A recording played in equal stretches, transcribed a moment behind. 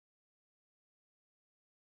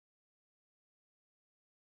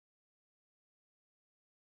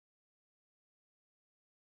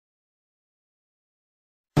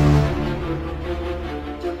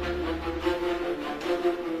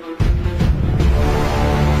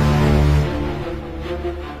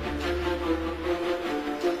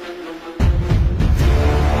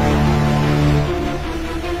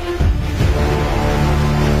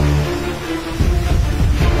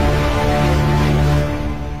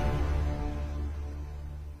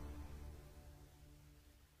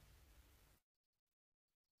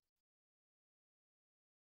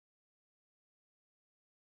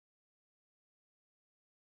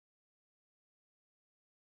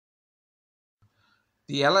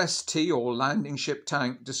The LST, or landing ship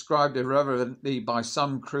tank, described irreverently by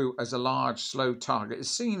some crew as a large, slow target, is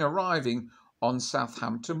seen arriving on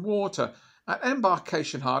Southampton water at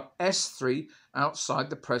Embarkation Hard S3 outside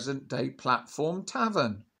the present-day platform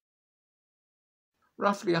Tavern.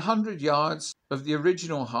 Roughly 100 yards of the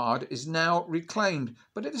original Hard is now reclaimed,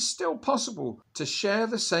 but it is still possible to share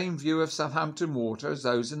the same view of Southampton water as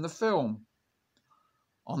those in the film.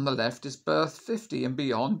 On the left is berth 50 and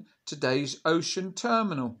beyond today's ocean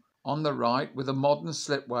terminal. On the right, with a modern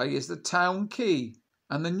slipway, is the town quay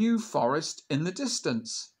and the New Forest in the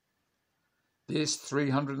distance. This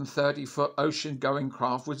 330-foot ocean-going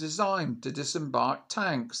craft was designed to disembark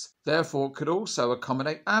tanks, therefore could also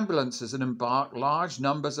accommodate ambulances and embark large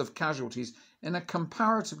numbers of casualties in a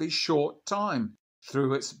comparatively short time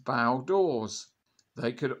through its bow doors.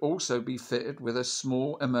 They could also be fitted with a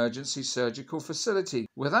small emergency surgical facility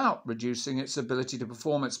without reducing its ability to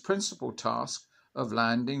perform its principal task of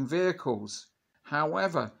landing vehicles.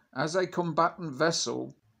 However, as a combatant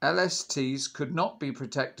vessel, LSTs could not be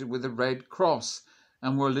protected with a Red Cross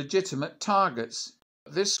and were legitimate targets.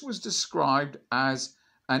 This was described as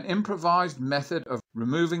an improvised method of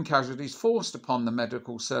removing casualties forced upon the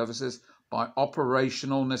medical services by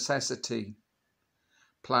operational necessity.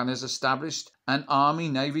 Planners established an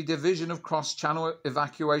Army-Navy division of cross-channel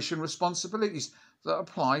evacuation responsibilities that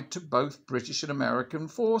applied to both British and American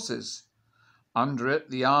forces. Under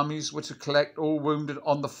it, the armies were to collect all wounded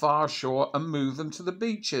on the far shore and move them to the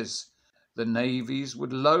beaches. The navies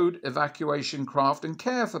would load evacuation craft and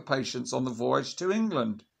care for patients on the voyage to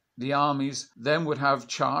England. The armies then would have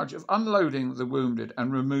charge of unloading the wounded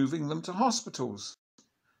and removing them to hospitals.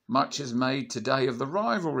 Much is made today of the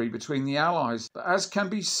rivalry between the Allies, but as can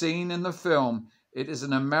be seen in the film, it is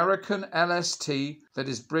an American LST that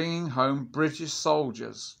is bringing home British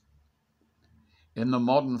soldiers. In the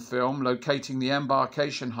modern film locating the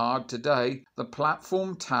Embarkation Hard today, the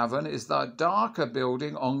platform Tavern is the darker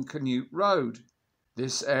building on Canute Road.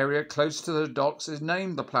 This area close to the docks is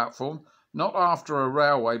named the platform, not after a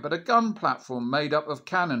railway, but a gun platform made up of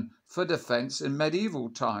cannon for defence in medieval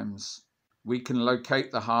times. We can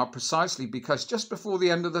locate the Hard precisely because just before the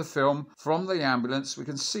end of the film, from the ambulance, we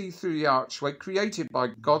can see through the archway created by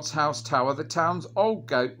God's House Tower the town's old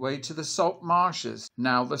gateway to the salt marshes,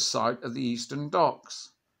 now the site of the eastern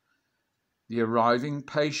docks. The arriving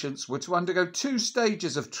patients were to undergo 2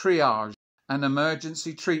 stages of triage and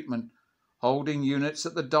emergency treatment. Holding units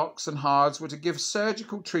at the docks and Hards were to give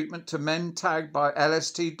surgical treatment to men tagged by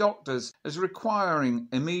LST doctors as requiring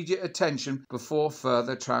immediate attention before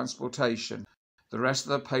further transportation. The rest of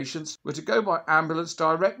the patients were to go by ambulance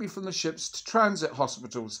directly from the ships to transit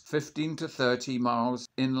hospitals 15 to 30 miles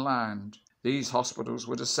inland. These hospitals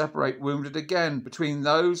were to separate wounded again between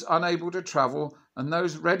those unable to travel and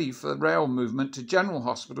those ready for rail movement to general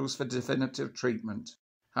hospitals for definitive treatment.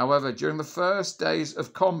 However, during the first days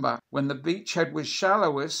of combat, when the beachhead was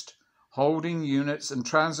shallowest, holding units and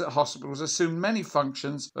transit hospitals assumed many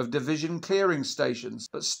functions of division clearing stations,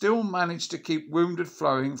 but still managed to keep wounded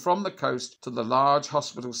flowing from the coast to the large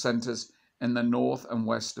hospital centres in the north and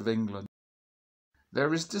west of England.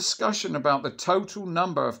 There is discussion about the total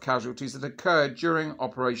number of casualties that occurred during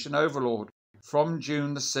Operation Overlord, from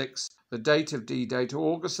June the 6th, the date of D-Day, to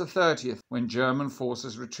August the 30th, when German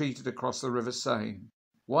forces retreated across the River Seine.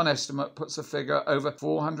 One estimate puts a figure over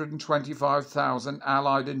 425,000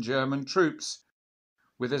 Allied and German troops,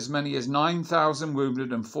 with as many as 9,000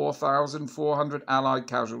 wounded and 4,400 Allied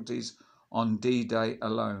casualties on D-Day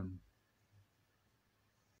alone.